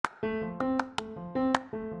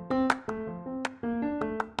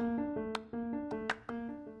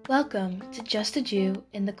Welcome to Just a Jew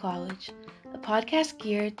in the College, a podcast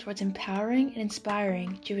geared towards empowering and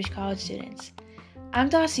inspiring Jewish college students. I'm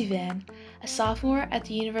Dossie Van, a sophomore at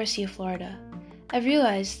the University of Florida. I've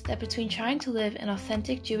realized that between trying to live an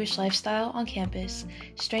authentic Jewish lifestyle on campus,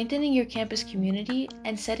 strengthening your campus community,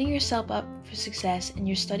 and setting yourself up for success in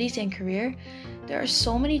your studies and career, there are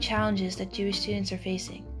so many challenges that Jewish students are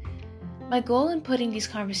facing. My goal in putting these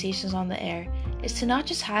conversations on the air is to not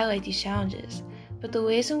just highlight these challenges, but the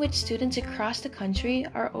ways in which students across the country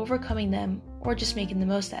are overcoming them or just making the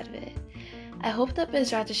most out of it. I hope that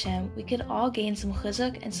B'ezrat Hashem, we can all gain some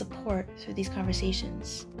chizuk and support through these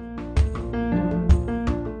conversations.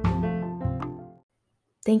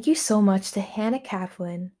 Thank you so much to Hannah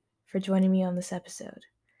Kaplun for joining me on this episode.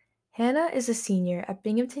 Hannah is a senior at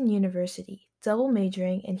Binghamton University, double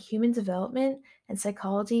majoring in human development and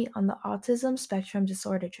psychology on the Autism Spectrum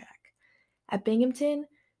Disorder track. At Binghamton,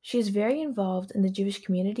 she is very involved in the Jewish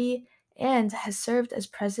community and has served as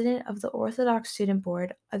president of the Orthodox Student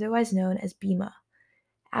Board, otherwise known as BEMA.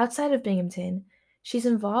 Outside of Binghamton, she's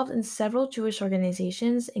involved in several Jewish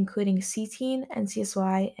organizations, including CTEEN,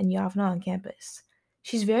 NCSY, and Yavna on campus.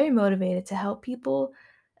 She's very motivated to help people,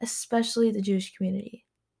 especially the Jewish community.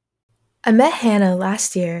 I met Hannah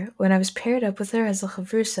last year when I was paired up with her as a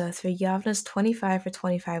chavrusa through Yavna's 25 for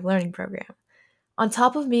 25 learning program. On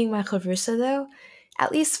top of being my chavrusa, though,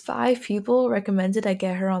 at least 5 people recommended I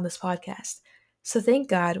get her on this podcast. So thank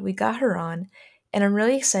God we got her on, and I'm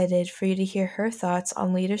really excited for you to hear her thoughts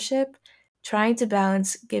on leadership, trying to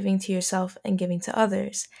balance giving to yourself and giving to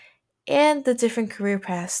others, and the different career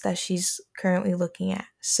paths that she's currently looking at.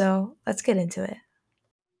 So let's get into it.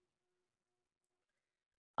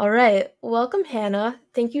 All right, welcome Hannah.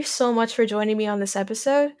 Thank you so much for joining me on this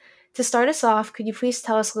episode. To start us off, could you please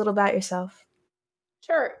tell us a little about yourself?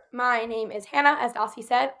 Sure. My name is Hannah, as Dossie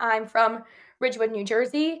said. I'm from Ridgewood, New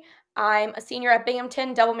Jersey. I'm a senior at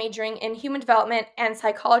Binghamton, double majoring in human development and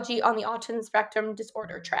psychology on the Autism Spectrum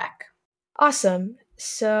Disorder track. Awesome.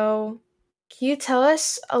 So, can you tell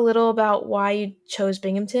us a little about why you chose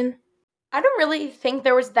Binghamton? I don't really think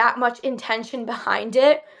there was that much intention behind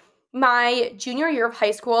it. My junior year of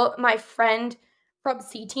high school, my friend from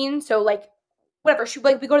CTEEN, so whatever,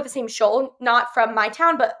 we go to the same shul, not from my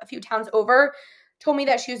town, but a few towns over, told me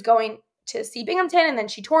that she was going to see Binghamton, and then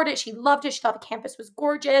she toured it. She loved it. She thought the campus was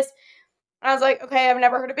gorgeous. I was like, okay, I've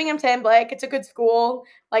never heard of Binghamton, but it's a good school.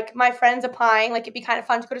 My friend's applying. It'd be kind of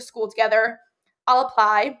fun to go to school together. I'll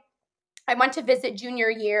apply. I went to visit junior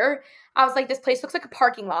year. I was like, this place looks like a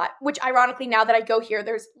parking lot, which ironically, now that I go here,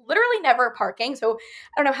 there's literally never parking. So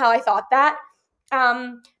I don't know how I thought that.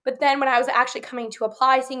 But then when I was actually coming to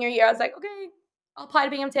apply senior year, I was like, okay, I'll apply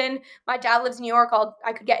to Binghamton. My dad lives in New York.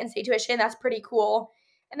 I could get in-state tuition. That's pretty cool.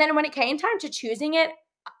 And then when it came time to choosing it,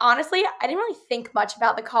 honestly, I didn't really think much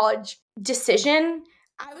about the college decision.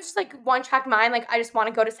 I was just one-track mind. I just want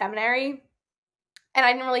to go to seminary. And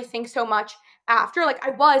I didn't really think so much after. I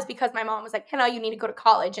was, because my mom was like, Hannah, you need to go to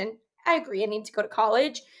college. And I agree, I need to go to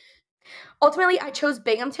college. Ultimately, I chose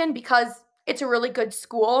Binghamton because it's a really good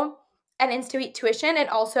school and in-state tuition. And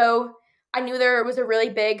also, I knew there was a really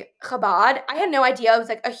big Chabad. I had no idea it was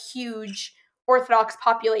a huge Orthodox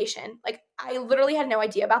population. I literally had no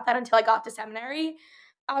idea about that until I got to seminary.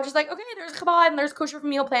 I was just like, okay, there's Chabad and there's kosher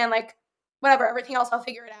meal plan. Whatever, everything else, I'll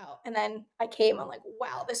figure it out. And then I came, I'm like,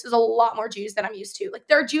 wow, this is a lot more Jews than I'm used to.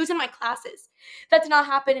 There are Jews in my classes. That did not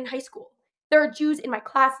happen in high school. There are Jews in my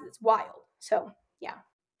classes. It's wild. So, yeah.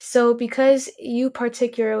 So because you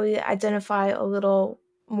particularly identify a little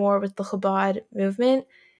more with the Chabad movement,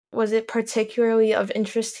 was it particularly of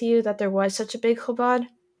interest to you that there was such a big Chabad?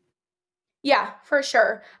 Yeah, for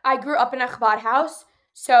sure. I grew up in a Chabad house.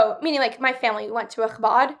 So, meaning my family went to a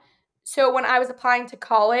Chabad. So when I was applying to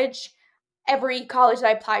college, every college that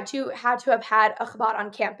I applied to had to have had a Chabad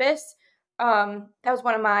on campus. That was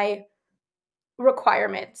one of my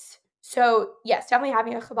requirements. So yes, definitely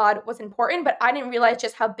having a Chabad was important, but I didn't realize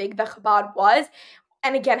just how big the Chabad was,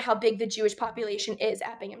 and again, how big the Jewish population is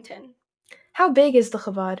at Binghamton. How big is the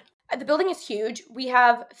Chabad? The building is huge. We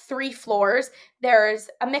have 3 floors. There's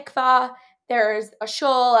a mikvah, there's a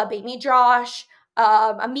shul, a beit midrash,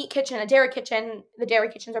 a meat kitchen, a dairy kitchen. The dairy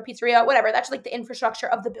kitchens are pizzeria, whatever. That's the infrastructure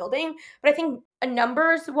of the building. But I think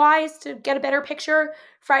numbers-wise, to get a better picture,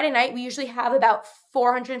 Friday night we usually have about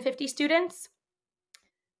 450 students.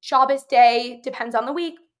 Shabbos day, depends on the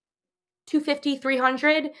week, 250,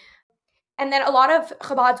 300. And then a lot of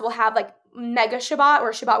Chabads will have mega Shabbat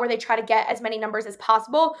or Shabbat where they try to get as many numbers as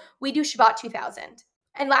possible. We do Shabbat 2000.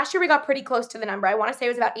 And last year we got pretty close to the number. I want to say it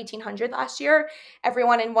was about 1,800 last year.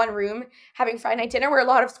 Everyone in one room having Friday night dinner, where a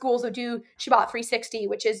lot of schools would do Shabbat 360,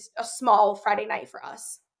 which is a small Friday night for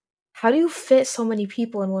us. How do you fit so many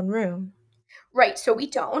people in one room? Right, so we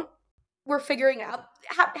don't. We're figuring out.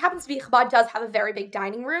 Happens to be Chabad does have a very big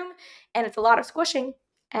dining room, and it's a lot of squishing.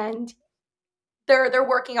 And they're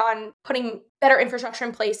working on putting better infrastructure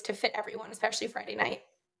in place to fit everyone, especially Friday night.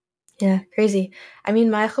 Yeah, crazy. I mean,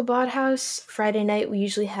 my Chabad house, Friday night, we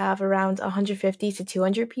usually have around 150 to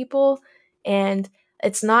 200 people, and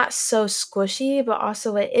it's not so squishy, but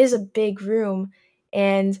also it is a big room.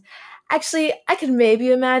 And actually, I could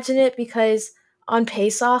maybe imagine it because on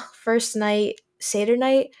Pesach, first night, Seder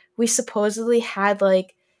night, we supposedly had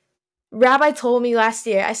like Rabbi told me last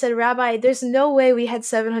year, I said, Rabbi, there's no way we had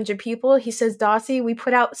 700 people. He says, Dossie, we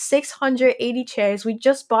put out 680 chairs. We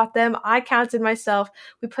just bought them. I counted myself.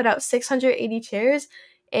 We put out 680 chairs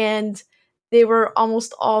and they were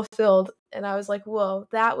almost all filled. And I was like, whoa,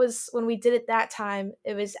 that was when we did it that time.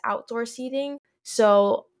 It was outdoor seating.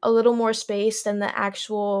 So a little more space than the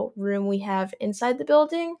actual room we have inside the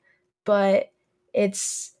building. But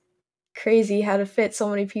it's crazy how to fit so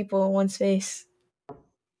many people in one space.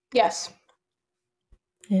 Yes.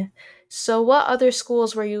 Yeah. So what other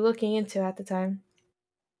schools were you looking into at the time?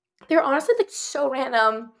 They're honestly like so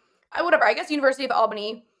random. Whatever. I guess University of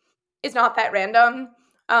Albany is not that random.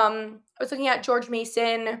 I was looking at George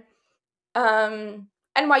Mason,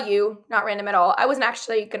 NYU, not random at all. I wasn't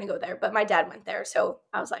actually going to go there, but my dad went there, so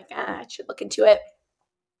I was like, I should look into it.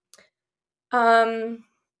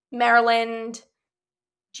 Maryland,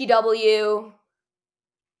 GW,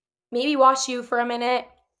 maybe WashU for a minute.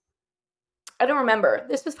 I don't remember.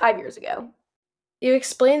 This was 5 years ago. You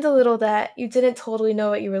explained a little that you didn't totally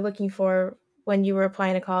know what you were looking for when you were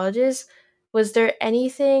applying to colleges. Was there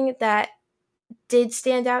anything that did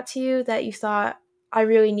stand out to you that you thought I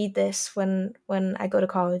really need this when I go to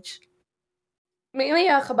college? Mainly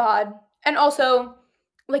Chabad, and also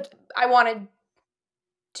like I wanted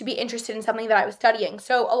to be interested in something that I was studying.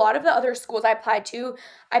 So a lot of the other schools I applied to,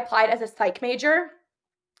 I applied as a psych major.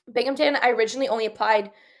 Binghamton, I originally only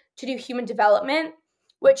applied to do human development,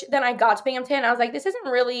 which then I got to Binghamton and I was like, this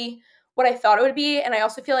isn't really what I thought it would be. And I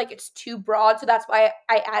also feel like it's too broad. So that's why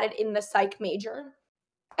I added in the psych major.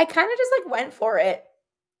 I kind of just like went for it.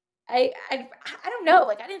 I don't know.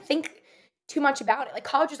 Like I didn't think too much about it. Like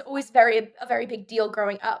college was always a very big deal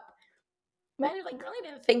growing up. I like really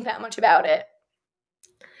didn't think that much about it.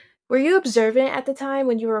 Were you observant at the time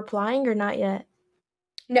when you were applying or not yet?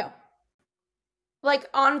 No, like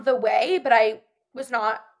on the way, but I was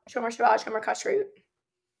not Shomer Shabbat, Shomer Kashrut.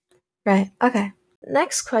 Right. Okay.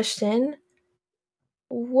 Next question.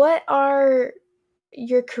 What are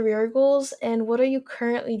your career goals and what are you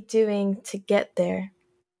currently doing to get there?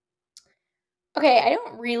 Okay, I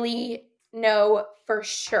don't really know for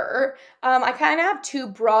sure. I kind of have two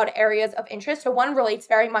broad areas of interest. So one relates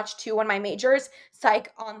very much to one of my majors,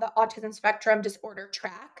 psych on the autism spectrum disorder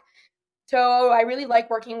track. So I really like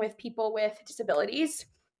working with people with disabilities.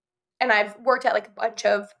 And I've worked at like a bunch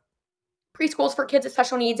of preschools for kids with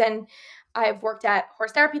special needs and I've worked at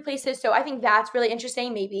horse therapy places. So I think that's really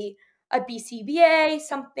interesting. Maybe a BCBA,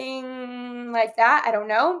 something like that. I don't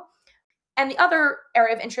know. And the other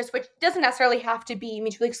area of interest, which doesn't necessarily have to be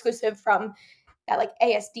mutually exclusive from that like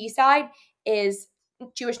ASD side, is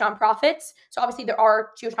Jewish nonprofits. So obviously there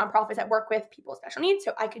are Jewish nonprofits that work with people with special needs.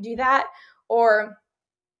 So I could do that. Or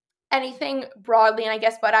anything broadly, and I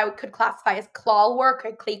guess what I could classify as klal work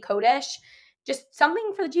or Kli Kodesh, just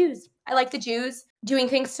something for the Jews. I like the Jews doing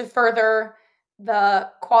things to further the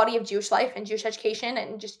quality of Jewish life and Jewish education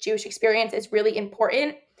and just Jewish experience is really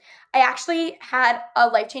important. I actually had a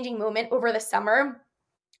life-changing moment over the summer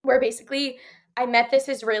where basically I met this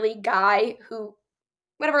Israeli guy who,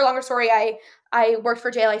 whatever, longer story, I worked for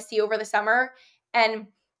JLIC over the summer and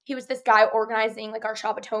he was this guy organizing like our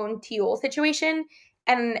Shabbaton Teal situation.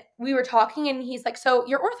 And we were talking and he's like, so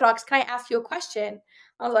you're Orthodox, can I ask you a question?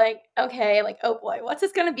 I was like, okay, like, oh boy, what's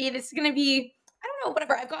this gonna be? This is gonna be, I don't know,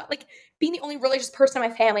 whatever. I've got like being the only religious person in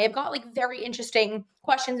my family, I've got like very interesting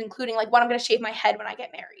questions, including like what I'm gonna shave my head when I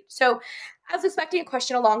get married. So I was expecting a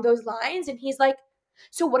question along those lines, and he's like,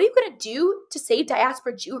 so what are you gonna do to save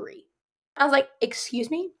diaspora Jewry? I was like, excuse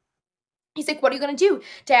me? He's like, what are you gonna do?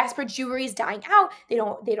 Diaspora Jewry is dying out. They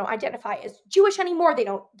don't identify as Jewish anymore.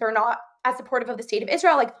 They're not as supportive of the state of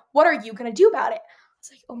Israel. Like, what are you gonna do about it? I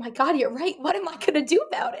was like, oh my God, you're right. What am I gonna do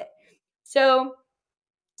about it? So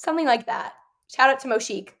something like that. Shout out to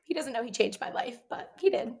Moshik. He doesn't know he changed my life, but he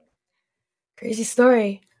did. Crazy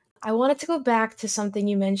story. I wanted to go back to something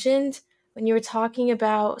you mentioned. When you were talking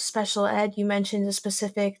about special ed, you mentioned a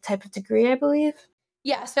specific type of degree, I believe.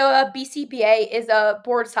 Yeah, so a BCBA is a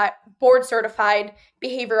board certified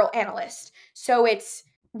behavioral analyst. So it's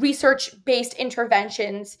research based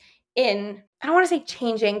interventions in, I don't want to say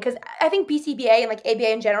changing, because I think BCBA and like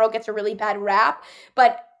ABA in general gets a really bad rap,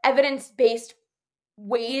 but evidence based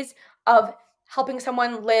ways of helping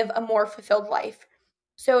someone live a more fulfilled life.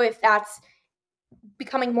 So if that's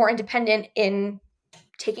becoming more independent in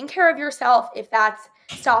taking care of yourself, if that's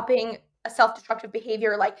stopping a self-destructive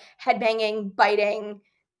behavior like headbanging, biting,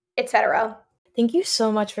 etc. Thank you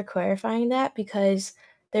so much for clarifying that because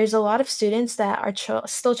there's a lot of students that are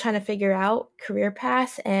still trying to figure out career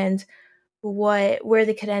path and where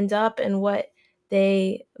they could end up and what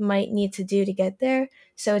they might need to do to get there.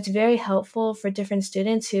 So it's very helpful for different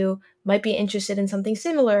students who might be interested in something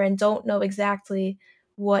similar and don't know exactly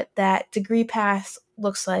what that degree path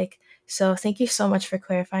looks like. So thank you so much for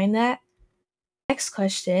clarifying that. Next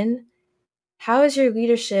question: how has your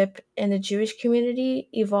leadership in the Jewish community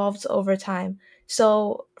evolved over time?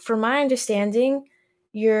 So, from my understanding,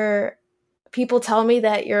 you're people tell me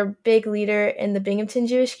that you're a big leader in the Binghamton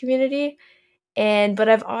Jewish community, and but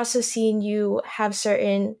I've also seen you have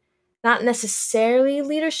certain not necessarily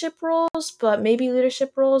leadership roles, but maybe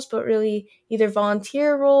leadership roles, but really either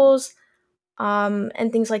volunteer roles,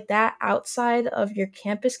 and things like that outside of your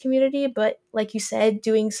campus community. But like you said,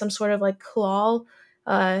 doing some sort of like claw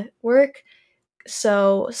work.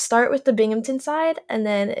 So start with the Binghamton side, and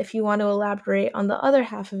then if you want to elaborate on the other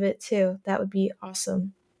half of it too, that would be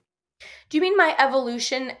awesome. Do you mean my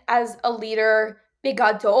evolution as a leader, big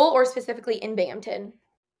gadol, or specifically in Binghamton?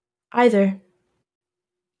 Either.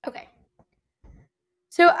 Okay.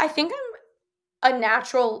 So I think I'm a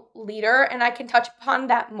natural leader and I can touch upon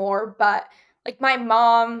that more, but like my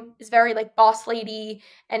mom is very like boss lady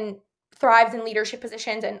and thrives in leadership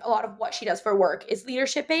positions, and a lot of what she does for work is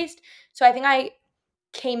leadership based. So I think I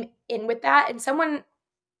came in with that, and someone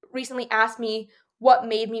recently asked me what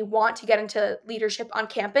made me want to get into leadership on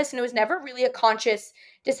campus, and it was never really a conscious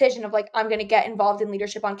decision of like I'm going to get involved in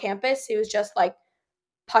leadership on campus. It was just like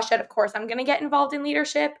push it, of course I'm going to get involved in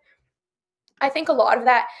leadership. I think a lot of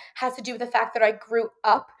that has to do with the fact that I grew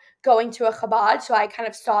up going to a Chabad, so I kind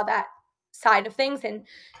of saw that side of things and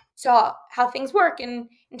saw how things work in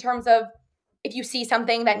terms of if you see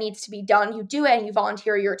something that needs to be done, you do it and you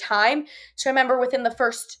volunteer your time. So I remember within the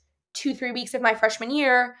first 2, 3 weeks of my freshman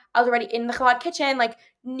year, I was already in the Chabad kitchen, like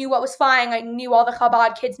knew what was flying. I knew all the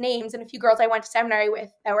Chabad kids' names, and a few girls I went to seminary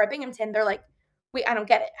with that were at Binghamton, they're like, wait, I don't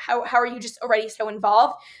get it. How are you just already so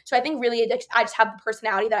involved? So I think really I just have the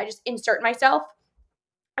personality that I just insert myself.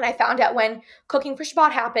 And I found out when cooking for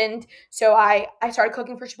Shabbat happened. So I started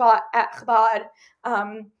cooking for Shabbat at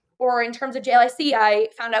Chabad. Or in terms of JLIC, I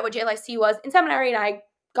found out what JLIC was in seminary, and I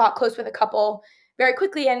got close with a couple very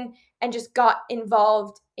quickly and just got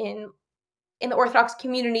involved in the Orthodox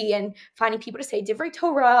community and finding people to say Divrei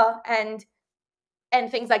Torah and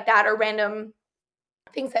things like that, or random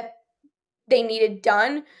things that they needed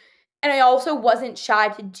done. And I also wasn't shy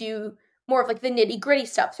to do more of like the nitty gritty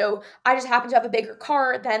stuff. So I just happened to have a bigger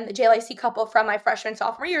car than the JLIC couple from my freshman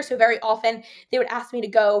sophomore year. So very often they would ask me to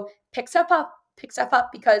go pick stuff up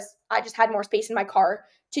because I just had more space in my car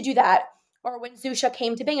to do that. Or when Zusha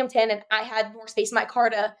came to Binghamton and I had more space in my car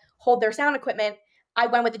to hold their sound equipment, I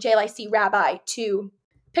went with the JLIC rabbi to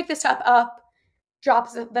pick the stuff up,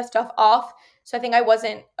 drop the stuff off. So I think I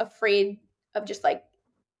wasn't afraid of just like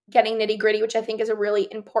getting nitty gritty, which I think is a really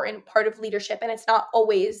important part of leadership. And it's not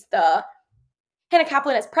always the Hannah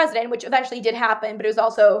Kaplun as president, which eventually did happen, but it was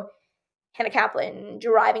also Hannah Kaplun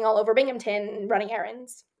driving all over Binghamton, running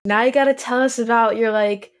errands. Now you gotta tell us about your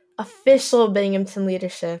like official Binghamton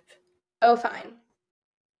leadership. Oh, fine.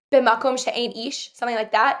 B'makom she'ein ish, something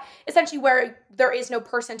like that. Essentially, where there is no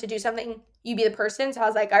person to do something, you be the person. So I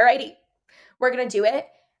was like, alrighty, we're gonna do it.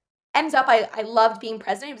 Ends up, I loved being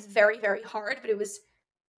president. It was very, very hard, but it was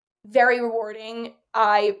very rewarding.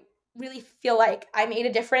 I really feel like I made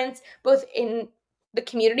a difference both in the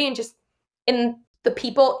community and just in the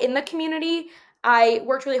people in the community. I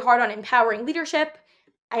worked really hard on empowering leadership.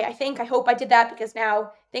 I hope I did that because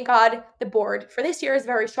now, thank God, the board for this year is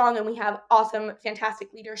very strong and we have awesome,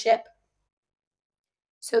 fantastic leadership.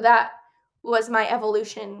 So that was my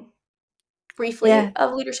evolution briefly Yeah,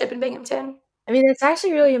 of leadership in Binghamton. I mean, it's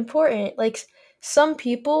actually really important. Like, some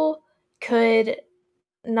people could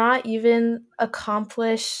not even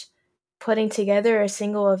accomplish putting together a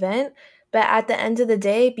single event, but at the end of the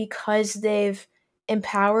day, because they've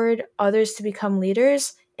empowered others to become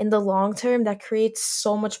leaders in the long term, that creates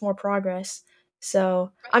so much more progress.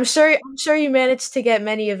 So Right. I'm sure you managed to get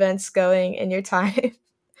many events going in your time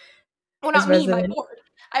Well, as not me, my president board.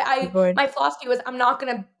 of the board. My philosophy was I'm not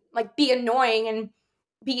gonna like be annoying and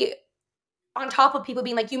be on top of people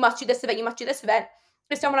being like, you must do this event, you must do this event.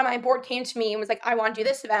 If someone on my board came to me and was like, I want to do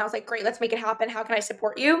this event, I was like, great, let's make it happen. How can I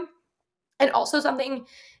support you? And also something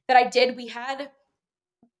that I did, we had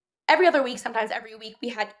every other week, sometimes every week, we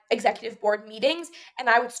had executive board meetings. And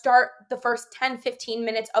I would start the first 10, 15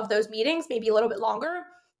 minutes of those meetings, maybe a little bit longer,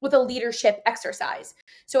 with a leadership exercise.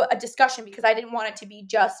 So a discussion, because I didn't want it to be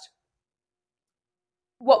just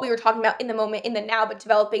what we were talking about in the moment, in the now, but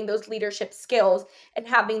developing those leadership skills and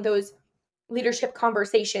having those leadership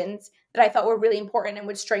conversations that I thought were really important and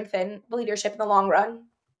would strengthen the leadership in the long run.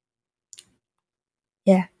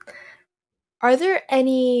 Yeah. Are there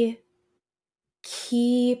any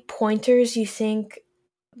key pointers you think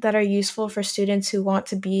that are useful for students who want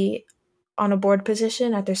to be on a board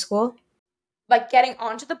position at their school? Like getting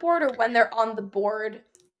onto the board, or when they're on the board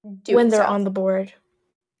When doing they're stuff. on the board.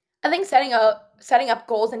 I think setting up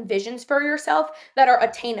goals and visions for yourself that are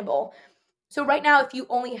attainable. So right now, if you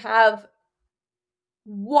only have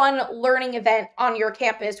one learning event on your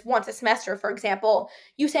campus once a semester, for example,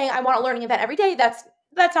 you saying I want a learning event every day, that's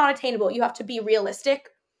not attainable. You have to be realistic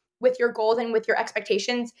with your goals and with your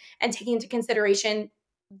expectations, and taking into consideration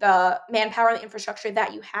the manpower and the infrastructure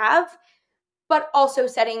that you have, but also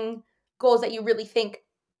setting goals that you really think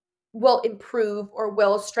will improve or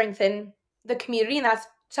will strengthen the community. And that's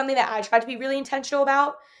something that I tried to be really intentional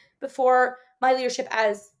about before my leadership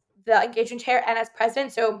as the engagement chair and as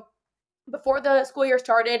president. So before the school year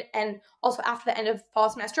started, and also after the end of fall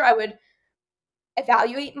semester, I would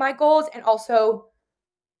evaluate my goals and also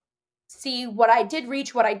see what I did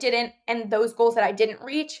reach, what I didn't, and those goals that I didn't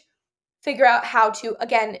reach, figure out how to,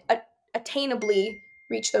 again, attainably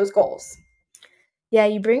reach those goals. Yeah,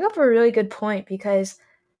 you bring up a really good point because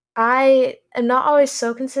I am not always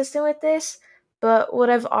so consistent with this, but what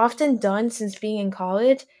I've often done since being in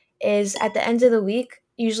college is at the end of the week,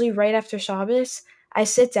 usually right after Shabbos, I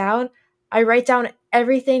sit down, I write down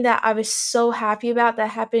everything that I was so happy about that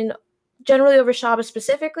happened generally over Shabbos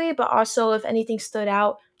specifically, but also if anything stood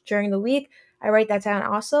out during the week, I write that down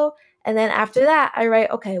also. And then after that, I write,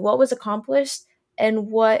 okay, what was accomplished and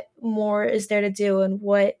what more is there to do and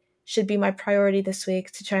what should be my priority this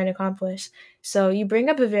week to try and accomplish. So you bring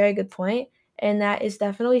up a very good point, and that is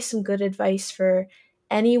definitely some good advice for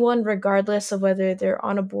anyone, regardless of whether they're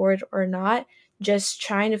on a board or not. Just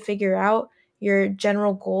trying to figure out your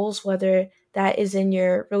general goals, whether that is in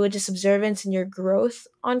your religious observance and your growth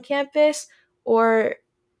on campus, or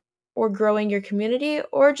growing your community,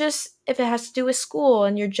 or just if it has to do with school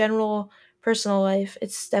and your general personal life.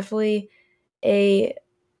 It's definitely a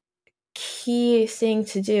key thing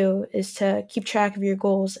to do is to keep track of your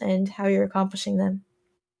goals and how you're accomplishing them.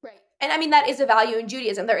 Right. And I mean, that is a value in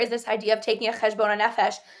Judaism. There is this idea of taking a cheshbon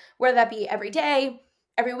nefesh, whether that be every day,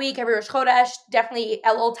 every week, every Rosh Chodesh, definitely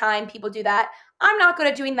Elul time, people do that. I'm not good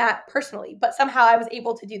at doing that personally, but somehow I was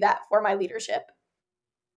able to do that for my leadership.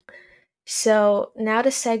 So now to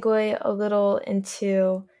segue a little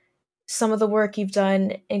into some of the work you've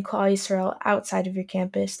done in Klal Yisrael outside of your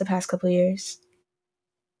campus the past couple of years.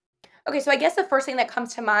 Okay, so I guess the first thing that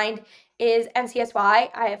comes to mind is NCSY.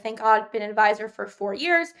 I have, thank God, been an advisor for 4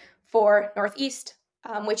 years for Northeast,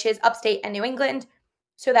 which is upstate and New England.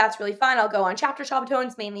 So that's really fun. I'll go on chapter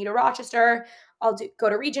Shabbatones, mainly to Rochester. Go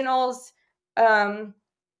to regionals.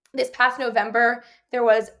 This past November, there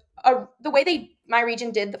was the way my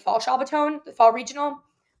region did the fall Shabbaton, the fall regional,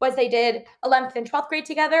 was they did 11th and 12th grade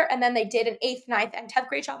together, and then they did an 8th, 9th, and 10th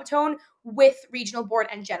grade Shabbaton with regional board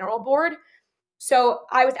and general board. So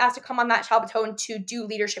I was asked to come on that Shabbaton to do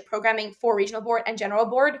leadership programming for regional board and general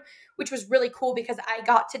board, which was really cool because I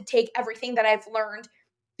got to take everything that I've learned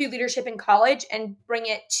through leadership in college and bring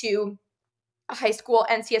it to a high school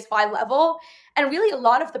NCSY level. And really, a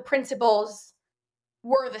lot of the principles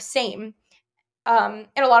were the same. And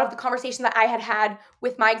a lot of the conversation that I had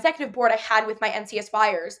with my executive board, I had with my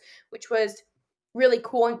NCSYers, which was really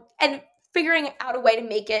cool. And figuring out a way to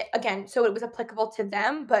make it, again, so it was applicable to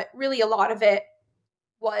them, but really a lot of it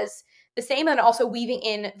was the same, and also weaving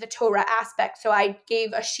in the Torah aspect. So I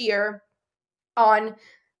gave a shear on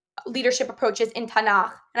leadership approaches in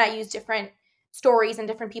Tanakh, and I used different stories and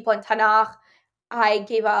different people in Tanakh. I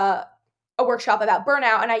gave a workshop about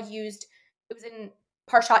burnout, and it was in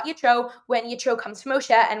Parshat Yitro, when Yitro comes to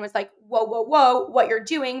Moshe and was like, whoa, whoa, whoa, what you're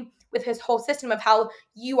doing with his whole system of how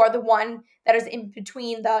you are the one that is in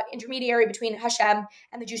between, the intermediary between Hashem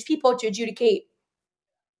and the Jewish people to adjudicate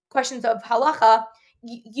questions of halacha.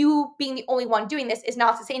 You being the only one doing this is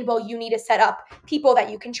not sustainable. You need to set up people that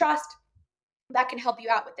you can trust that can help you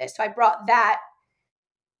out with this. So I brought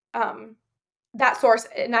um, that source,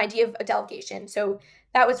 an idea of a delegation. So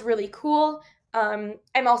that was really cool.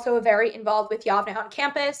 I'm also very involved with Yavna on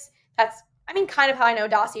campus. That's, I mean, kind of how I know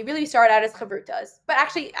Dasi. Really started out as chavrutas, but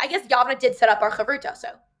actually, I guess Yavna did set up our chavruta, so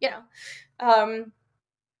um,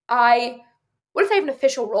 I wouldn't say I have an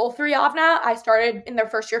official role through Yavna. I started in their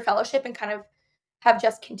first year fellowship and kind of have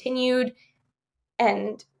just continued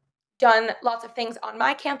and done lots of things on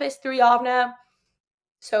my campus through Yavna.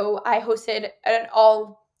 So I hosted an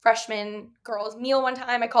all freshman girls meal one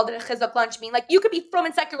time. I called it a chizuk lunch, meaning like you could be from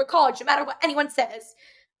in secular college no matter what anyone says.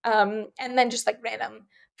 And then just like random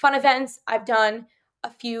fun events. I've done a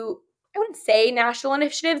few, I wouldn't say national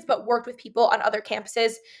initiatives, but worked with people on other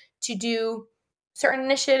campuses to do certain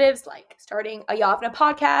initiatives like starting a Yavna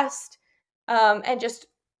podcast, and just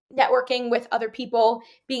networking with other people,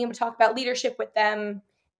 being able to talk about leadership with them,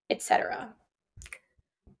 etc.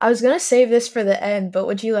 I was going to save this for the end, but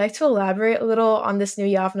would you like to elaborate a little on this new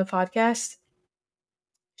Yavna podcast?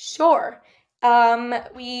 Sure.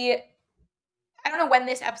 We I don't know when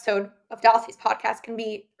this episode of Dalcy's podcast can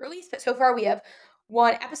be released, but so far we have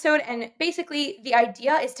one episode. And basically, the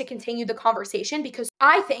idea is to continue the conversation because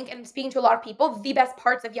I think, and speaking to a lot of people, the best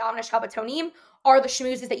parts of Yavna Shabbatonim are the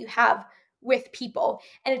schmoozes that you have with people.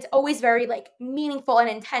 And it's always very like meaningful and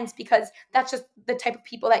intense because that's just the type of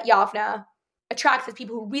people that Yavna attracts, as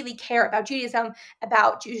people who really care about Judaism,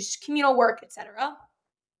 about Jewish communal work, etc.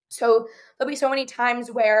 So there'll be so many times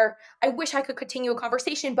where I wish I could continue a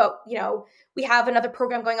conversation, but we have another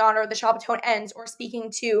program going on, or the Shabbaton ends, or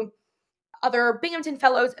speaking to other Binghamton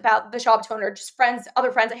fellows about the Shabbaton, or just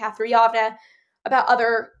other friends I have through Yavna about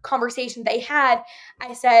other conversations they had.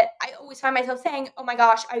 I always find myself saying, oh my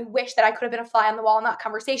gosh, I wish that I could have been a fly on the wall in that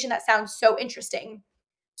conversation. That sounds so interesting.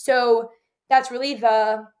 So that's really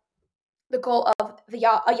the goal of a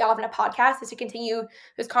Yavna podcast, is to continue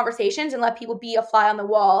those conversations and let people be a fly on the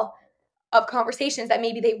wall of conversations that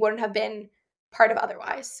maybe they wouldn't have been part of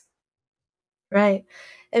otherwise. Right.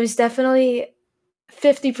 It was definitely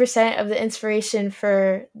 50% of the inspiration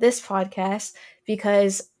for this podcast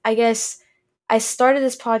because I guess I started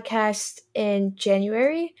this podcast in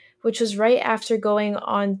January, which was right after going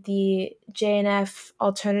on the JNF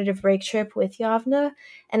alternative break trip with Yavna.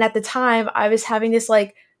 And at the time, I was having this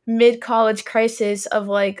like mid-college crisis of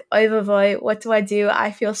like, oy vey vey, what do I do?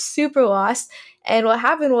 I feel super lost. And what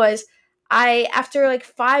happened was after like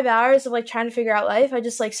 5 hours of like trying to figure out life, I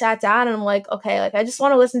just like sat down and I'm like, okay, like I just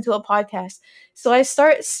want to listen to a podcast. So I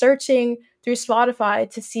start searching through Spotify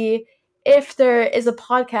to see if there is a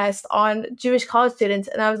podcast on Jewish college students.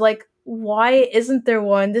 And I was like, why isn't there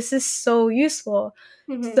one? This is so useful.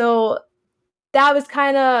 Mm-hmm. So that was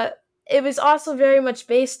it was also very much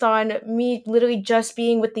based on me literally just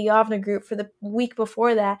being with the Yavna group for the week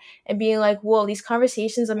before that and being like, whoa, these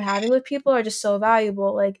conversations I'm having with people are just so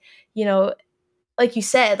valuable. Like, like you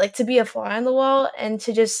said, like to be a fly on the wall and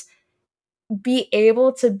to just be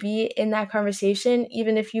able to be in that conversation,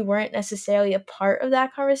 even if you weren't necessarily a part of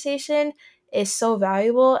that conversation, is so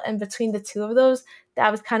valuable. And between the two of those,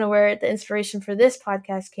 that was kind of where the inspiration for this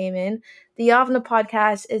podcast came in. The Yavna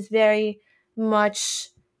podcast is very much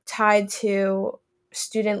tied to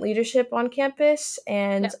student leadership on campus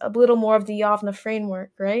and Yeah. a little more of the Yavna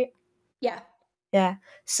framework, right? Yeah. Yeah.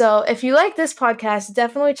 So if you like this podcast,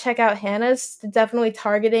 definitely check out Hannah's. Definitely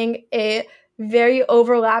targeting a very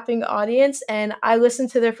overlapping audience. And I listened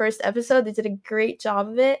to their first episode. They did a great job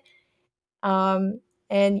of it.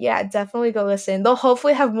 And yeah, definitely go listen. They'll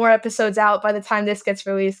hopefully have more episodes out by the time this gets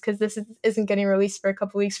released because isn't getting released for a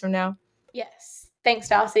couple weeks from now. Yes. Thanks,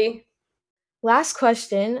 Darcy. Last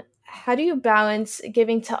question. How do you balance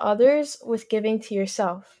giving to others with giving to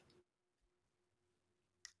yourself?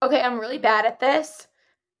 Okay, I'm really bad at this.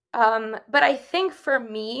 But I think for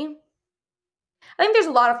me, I think there's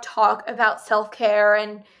a lot of talk about self-care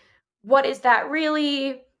and what is that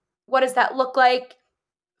really? What does that look like?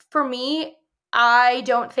 For me, I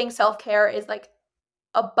don't think self-care is like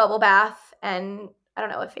a bubble bath and, I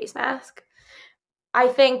don't know, a face mask. I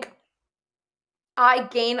think I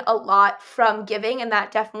gain a lot from giving, and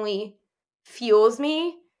that definitely fuels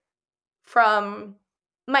me. From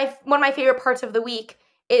my One of my favorite parts of the week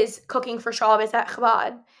is cooking for Shabbos at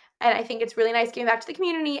Chabad, and I think it's really nice giving back to the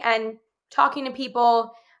community and talking to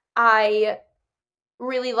people. I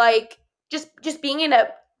really like just being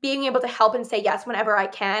able to help and say yes whenever I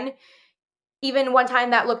can. Even one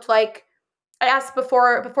time that looked like, I asked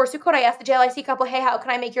before Sukkot, I asked the JLIC couple, hey, how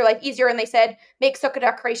can I make your life easier? And they said, make sukkah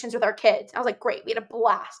decorations with our kids. I was like, great, we had a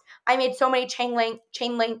blast. I made so many chain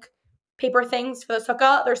link paper things for the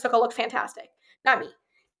sukkah. Their sukkah looked fantastic. Not me.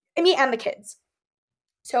 And me and the kids.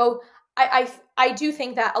 So I do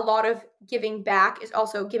think that a lot of giving back is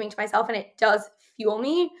also giving to myself, and it does fuel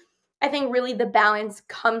me. I think really the balance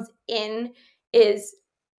comes in is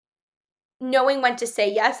knowing when to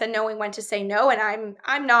say yes and knowing when to say no. And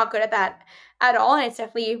I'm not good at that at all. And it's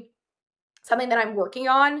definitely something that I'm working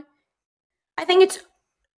on. I think it's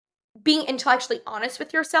being intellectually honest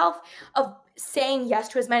with yourself, of saying yes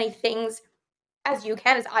to as many things as you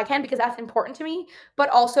can, as I can, because that's important to me, but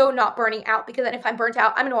also not burning out, because then if I'm burnt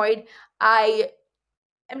out, I'm annoyed. I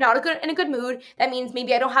am not in a good mood. That means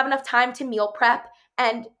maybe I don't have enough time to meal prep,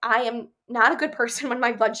 and I am not a good person when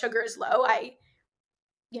my blood sugar is low.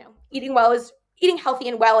 Eating healthy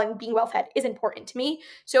and well and being well fed is important to me.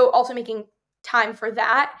 So also making time for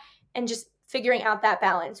that and just figuring out that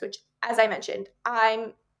balance, which, as I mentioned,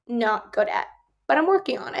 I'm not good at, but I'm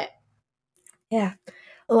working on it. Yeah.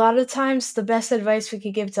 A lot of times, the best advice we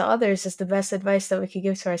could give to others is the best advice that we could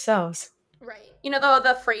give to ourselves. Right. You know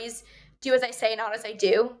the phrase, do as I say, not as I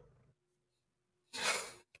do?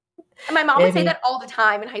 And my mom would say Maybe. that all the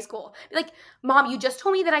time in high school. Like, Mom, you just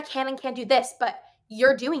told me that I can and can't do this, but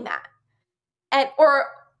you're doing that. And or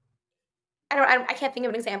I can't think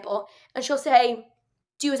of an example. And she'll say,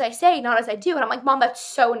 do as I say, not as I do. And I'm like, Mom, that's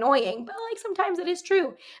so annoying. But like sometimes it is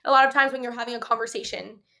true. A lot of times when you're having a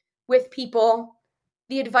conversation with people,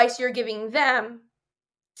 the advice you're giving them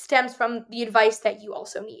stems from the advice that you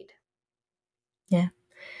also need. Yeah.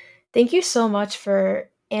 Thank you so much for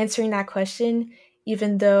answering that question,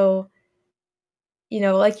 even though,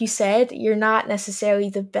 like you said, you're not necessarily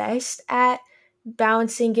the best at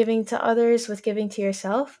balancing giving to others with giving to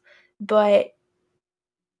yourself. But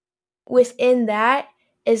within that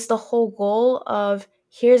is the whole goal of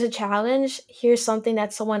here's a challenge, here's something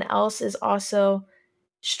that someone else is also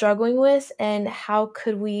struggling with, and how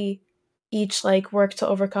could we each like work to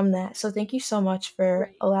overcome that. So thank you so much for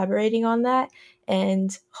Right. elaborating on that,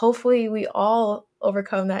 and hopefully we all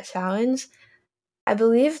overcome that challenge. I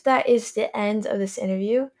believe that is the end of this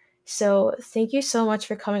interview. So thank you so much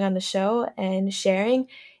for coming on the show and sharing.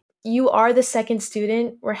 You are the second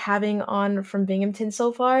student we're having on from Binghamton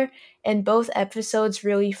so far, and both episodes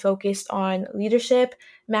really focused on leadership.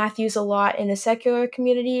 Matthew's a lot in the secular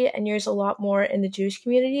community, and yours a lot more in the Jewish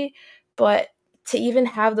community. But to even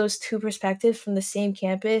have those two perspectives from the same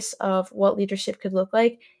campus of what leadership could look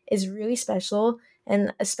like is really special,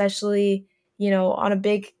 and especially, on a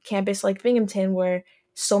big campus like Binghamton where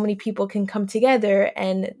so many people can come together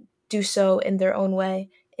and do so in their own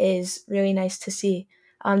way is really nice to see.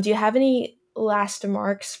 Do you have any last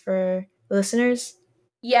remarks for listeners?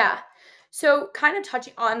 Yeah. So, kind of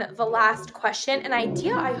touching on the last question, an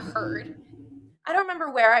idea I heard. I don't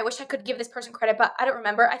remember where. I wish I could give this person credit, but I don't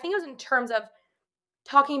remember. I think it was in terms of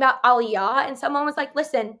talking about Aliyah, and someone was like,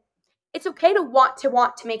 listen, it's okay to want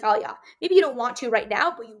to make Aliyah. Maybe you don't want to right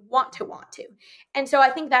now, but you want to. And so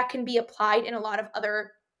I think that can be applied in a lot of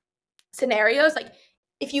other scenarios. Like,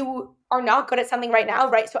 if you are not good at something right now,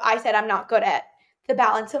 right? So I said I'm not good at the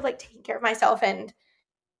balance of like taking care of myself and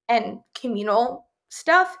communal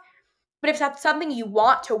stuff. But if that's something you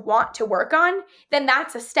want to work on, then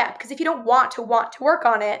that's a step. Because if you don't want to work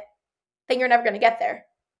on it, then you're never going to get there.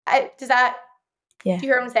 Does that Yeah, Do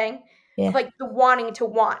you hear what I'm saying? Of yeah, like the wanting to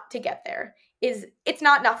want to get there it's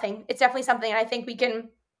not nothing. It's definitely something. And I think we can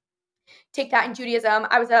take that in Judaism.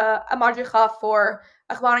 I was a madricha for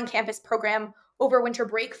a Chabad on campus program over winter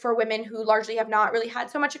break for women who largely have not really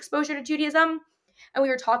had so much exposure to Judaism. And we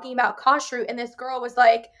were talking about kashrut, and this girl was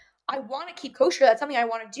like, I want to keep kosher. That's something I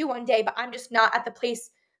want to do one day, but I'm just not at the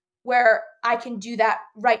place where I can do that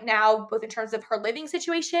right now, both in terms of her living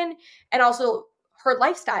situation and also her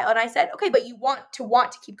lifestyle. And I said, okay, but you want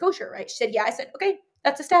to keep kosher, right? She said, yeah. I said, okay,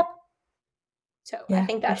 that's a step. So I yeah,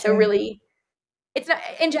 think for that's a sure. really, it's not,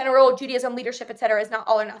 in general, Judaism, leadership, etc., is not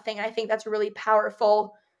all or nothing. And I think that's a really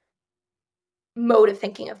powerful mode of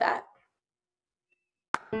thinking of that.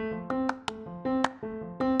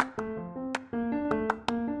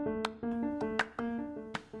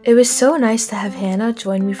 It was so nice to have Hannah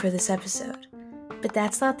join me for this episode. But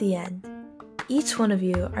that's not the end. Each one of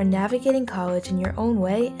you are navigating college in your own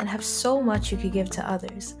way and have so much you could give to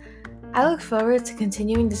others. I look forward to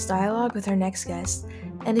continuing this dialogue with our next guest,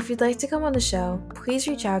 and if you'd like to come on the show, please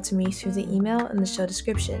reach out to me through the email in the show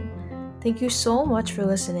description. Thank you so much for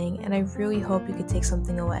listening, and I really hope you could take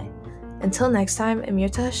something away. Until next time, Amir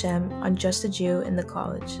to Hashem on Just a Jew in the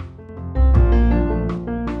College.